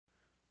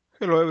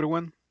Hello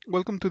everyone,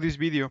 welcome to this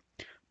video.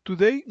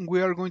 Today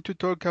we are going to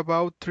talk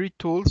about three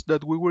tools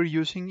that we were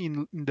using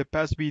in the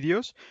past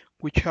videos,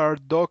 which are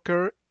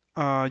Docker,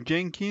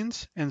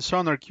 Jenkins, and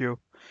SonarQube.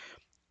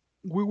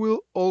 We will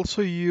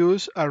also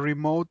use a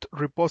remote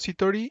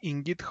repository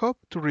in GitHub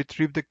to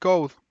retrieve the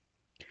code.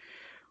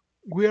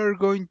 We are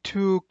going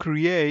to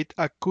create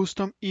a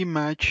custom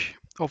image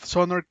of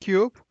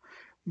SonarQube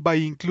by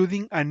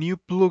including a new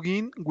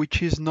plugin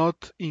which is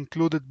not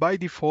included by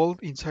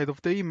default inside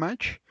of the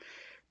image.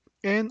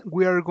 And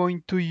we are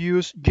going to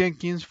use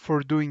Jenkins for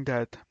doing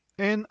that,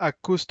 and a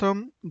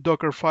custom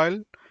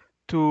Dockerfile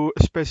to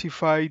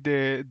specify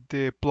the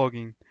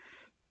plugin.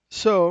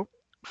 So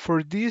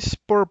for this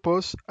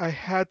purpose, I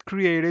had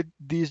created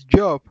this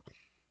job.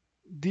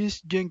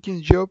 This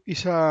Jenkins job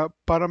is a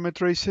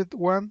parameterized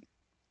one,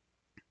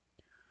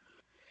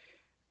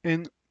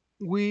 and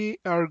we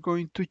are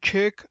going to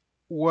check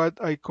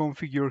what I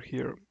configure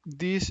here.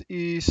 This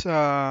is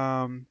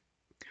a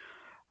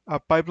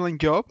pipeline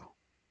job.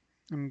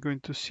 I'm going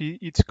to see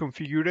its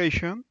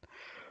configuration.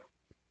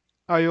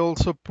 I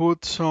also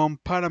put some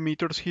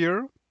parameters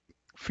here.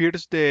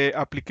 First, the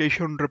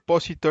application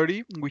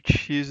repository,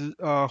 which is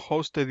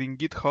hosted in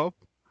GitHub.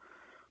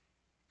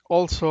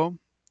 Also,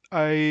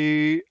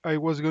 I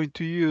was going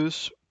to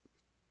use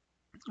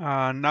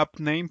an app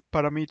name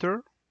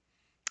parameter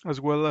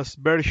as well as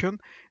version.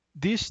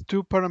 These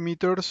two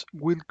parameters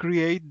will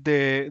create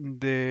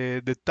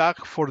the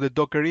tag for the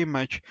Docker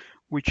image,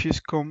 which is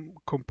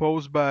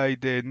composed by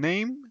the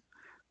name,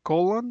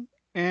 colon,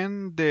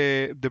 and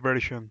the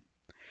version.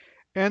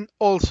 And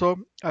also,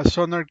 a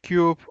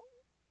SonarQube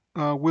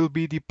will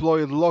be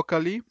deployed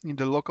locally in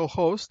the local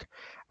host.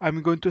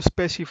 I'm going to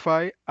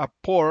specify a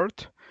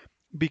port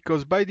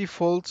because by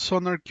default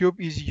SonarQube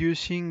is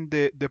using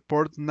the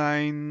port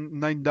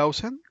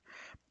 9000,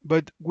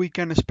 but we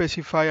can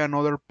specify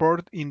another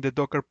port in the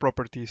Docker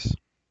properties.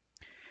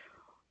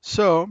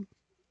 So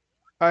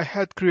I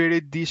had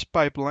created this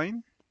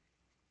pipeline.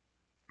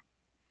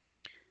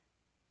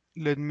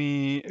 Let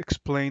me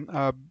explain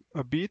a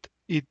bit.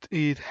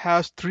 It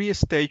has three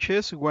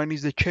stages. One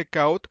is the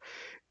checkout.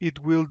 It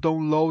will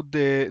download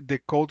the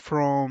code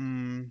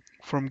from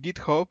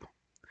GitHub.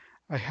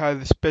 I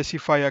had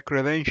specified a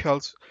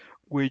credentials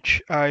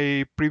which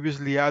I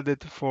previously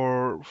added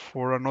for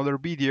another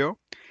video,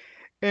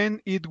 and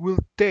it will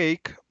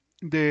take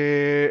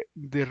the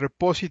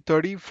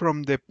repository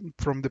from the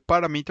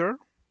parameter.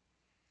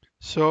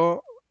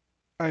 So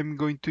I'm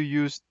going to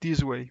use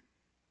this way.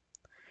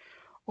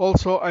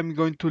 Also, I'm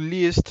going to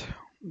list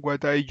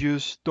what I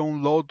just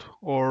download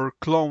or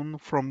clone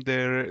from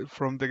the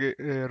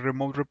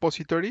remote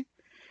repository,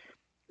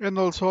 and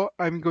also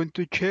I'm going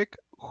to check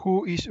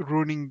who is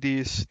running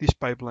this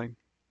pipeline.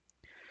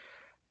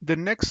 The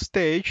next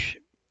stage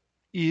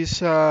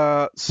is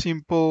a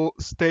simple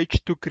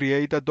stage to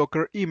create a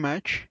Docker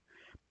image.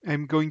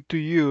 I'm going to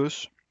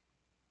use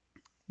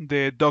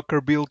the docker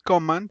build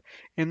command,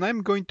 and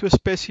I'm going to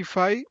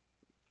specify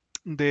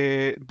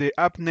the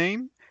app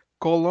name,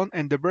 colon,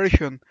 and the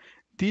version.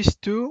 These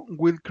two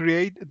will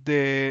create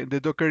the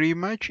Docker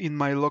image in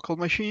my local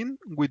machine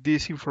with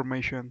this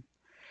information.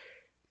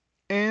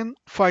 And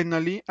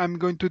finally, I'm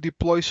going to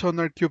deploy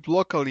SonarQube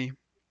locally,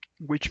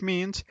 which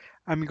means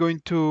I'm going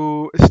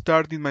to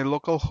start in my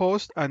local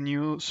host a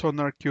new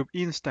SonarQube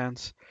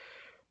instance.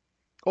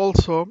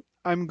 Also,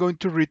 I'm going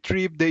to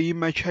retrieve the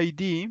image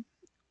ID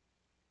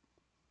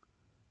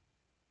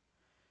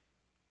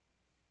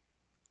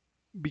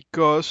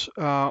because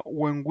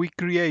when we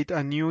create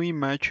a new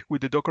image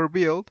with the Docker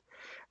build,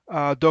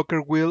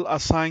 Docker will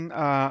assign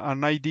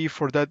an ID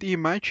for that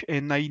image,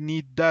 and I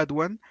need that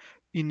one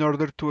in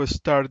order to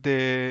start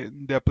the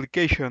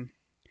application.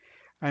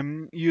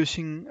 I'm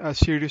using a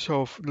series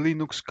of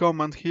Linux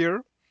commands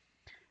here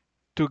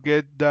to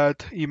get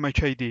that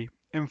image ID.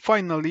 And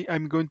finally,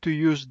 I'm going to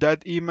use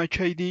that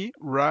image ID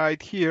right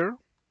here,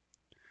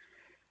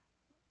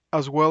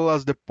 as well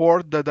as the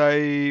port that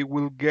I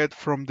will get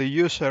from the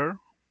user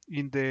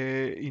in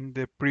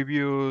the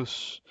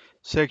previous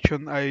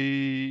section.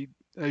 I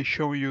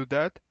show you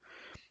that.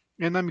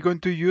 And I'm going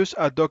to use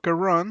a Docker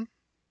run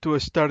to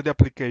start the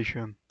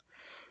application.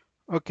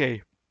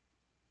 Okay,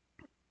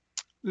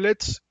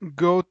 let's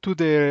go to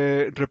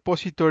the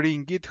repository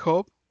in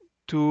GitHub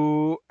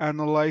to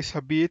analyze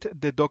a bit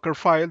the Docker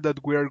file that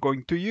we are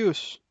going to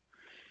use.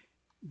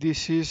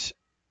 This is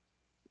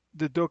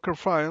the Docker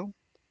file.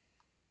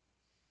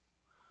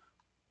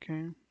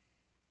 Okay.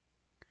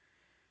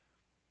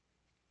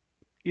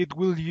 It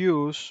will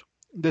use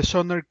the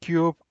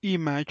SonarQube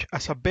image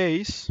as a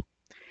base,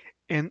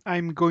 and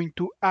I'm going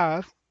to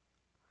add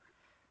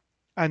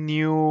a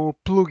new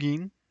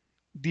plugin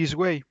this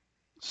way.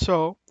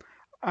 So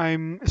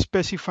I'm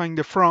specifying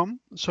the from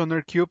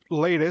SonarQube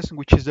latest,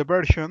 which is the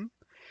version,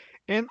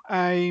 and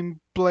I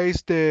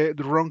place the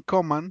run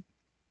command,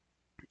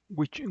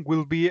 which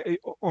will be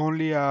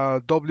only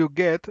a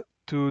wget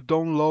to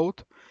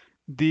download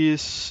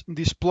this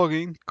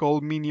plugin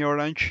called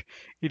miniorange.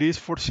 It is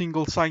for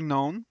single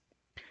sign-on.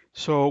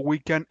 so we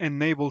can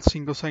enable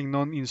single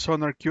sign-on in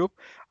SonarQube.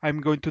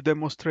 I'm going to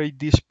demonstrate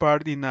this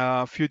part in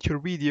a future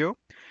video,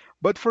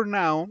 but for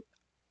now,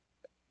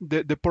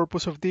 the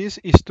purpose of this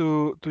is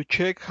to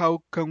check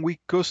how can we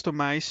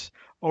customize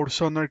our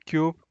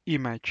SonarQube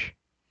image.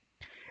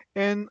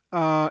 And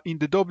in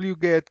the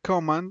wget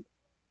command,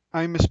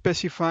 I'm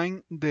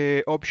specifying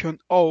the option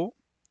O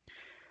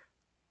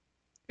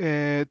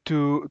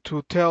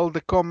to tell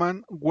the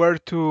command where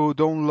to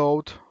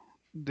download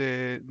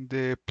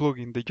the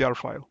plugin, the jar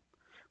file,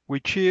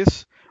 which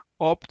is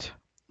opt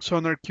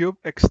SonarQube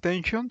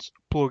extensions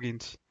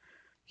plugins.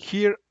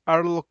 Here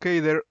are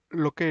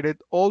located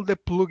all the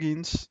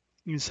plugins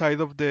inside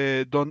of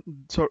the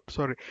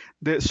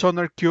the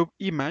SonarQube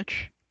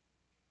image,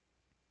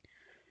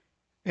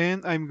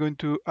 and I'm going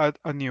to add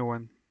a new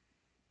one.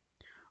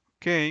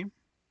 Okay.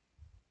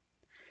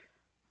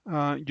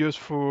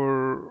 Just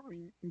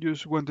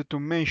wanted to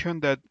mention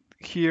that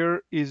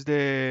here is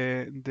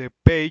the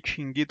page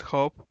in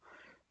GitHub,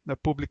 the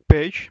public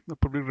page, the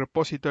public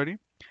repository,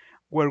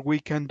 where we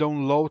can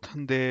download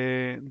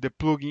the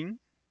plugin.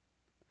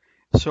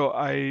 So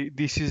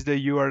this is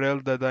the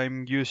URL that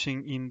I'm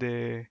using in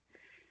the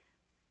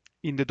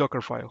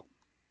Dockerfile.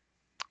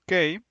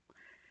 Okay,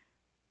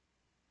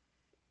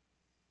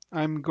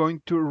 I'm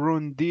going to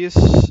run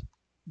this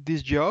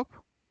job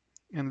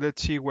and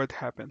let's see what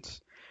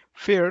happens.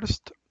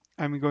 First,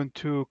 I'm going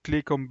to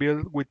click on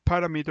build with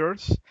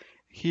parameters.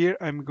 Here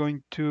I'm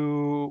going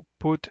to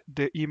put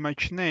the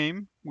image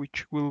name,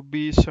 which will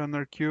be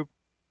SonarQube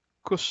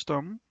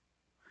custom,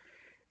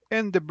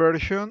 and the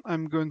version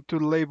I'm going to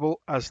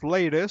label as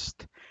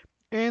latest,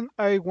 and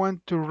I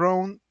want to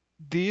run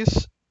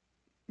this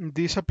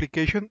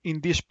application in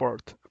this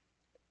port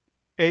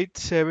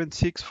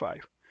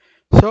 8765.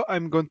 So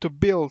I'm going to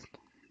build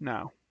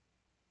now.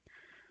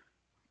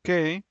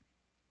 Okay,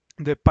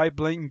 the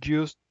pipeline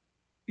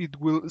it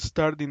will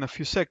start in a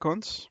few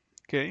seconds.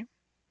 Okay,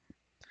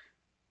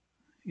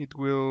 it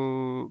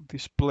will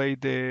display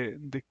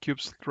the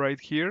cubes right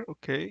here.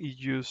 Okay, it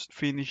just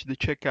finished the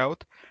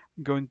checkout.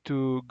 I'm going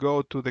to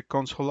go to the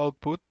console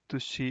output to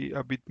see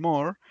a bit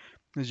more.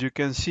 As you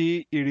can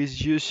see, it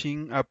is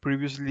using a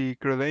previously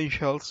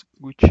credentials,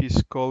 which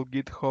is called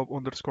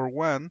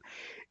GitHub_1.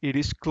 It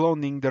is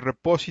cloning the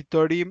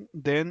repository.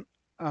 Then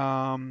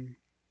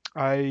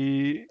I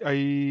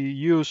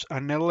use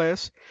an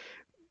ls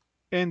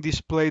and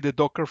display the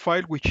Docker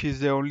file, which is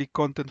the only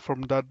content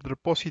from that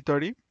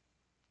repository,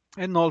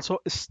 and also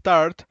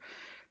start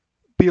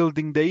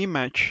building the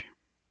image.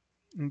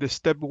 In the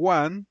step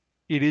 1,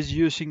 it is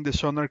using the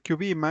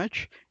SonarQube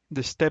image.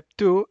 The step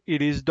 2,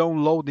 it is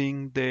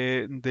downloading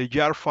the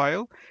jar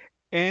file,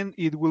 and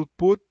it will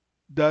put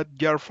that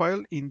jar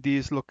file in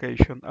this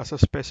location as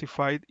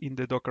specified in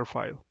the Docker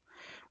file.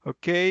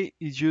 Okay,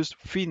 it just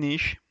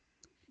finish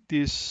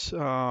this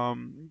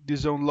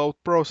download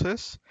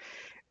process,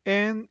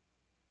 and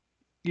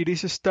it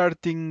is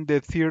starting the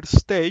third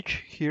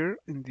stage here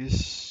in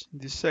this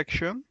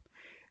section.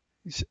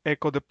 Is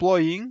echo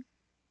deploying,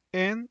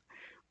 and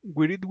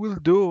what it will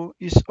do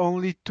is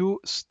only to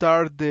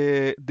start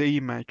the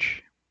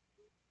image.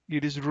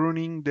 It is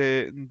running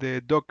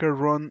the docker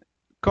run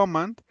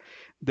command,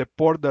 the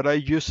port that I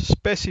just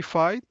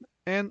specified,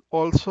 and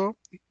also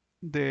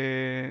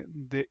the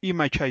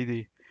image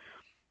ID.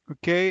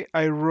 Okay,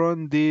 I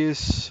run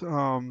this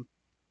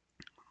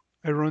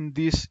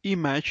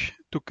image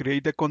to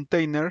create a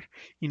container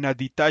in a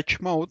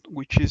detached mode,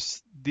 which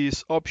is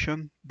this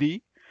option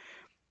D.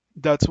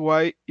 That's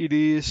why it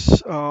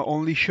is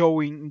only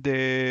showing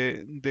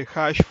the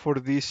hash for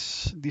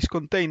this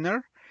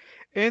container.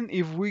 And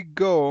if we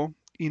go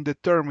in the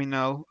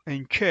terminal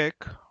and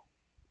check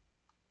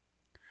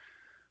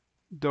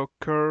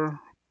docker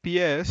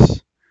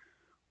ps,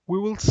 we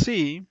will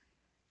see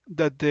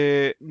that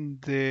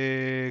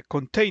the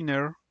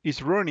container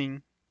is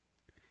running.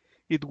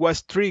 It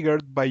was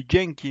triggered by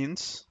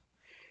Jenkins,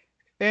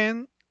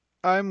 and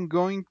I'm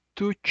going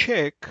to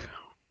check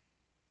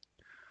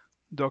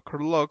Docker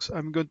logs.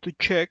 I'm going to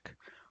check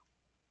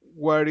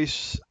what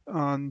is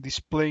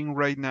displaying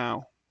right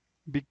now,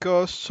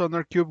 because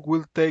SonarQube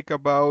will take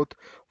about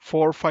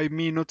 4 or 5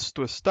 minutes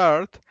to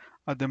start.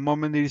 At the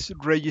moment it is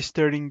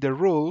registering the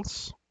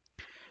rules.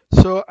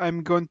 So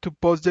I'm going to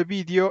pause the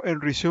video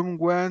and resume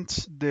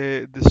once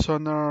the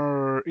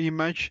Sonar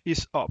image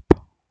is up.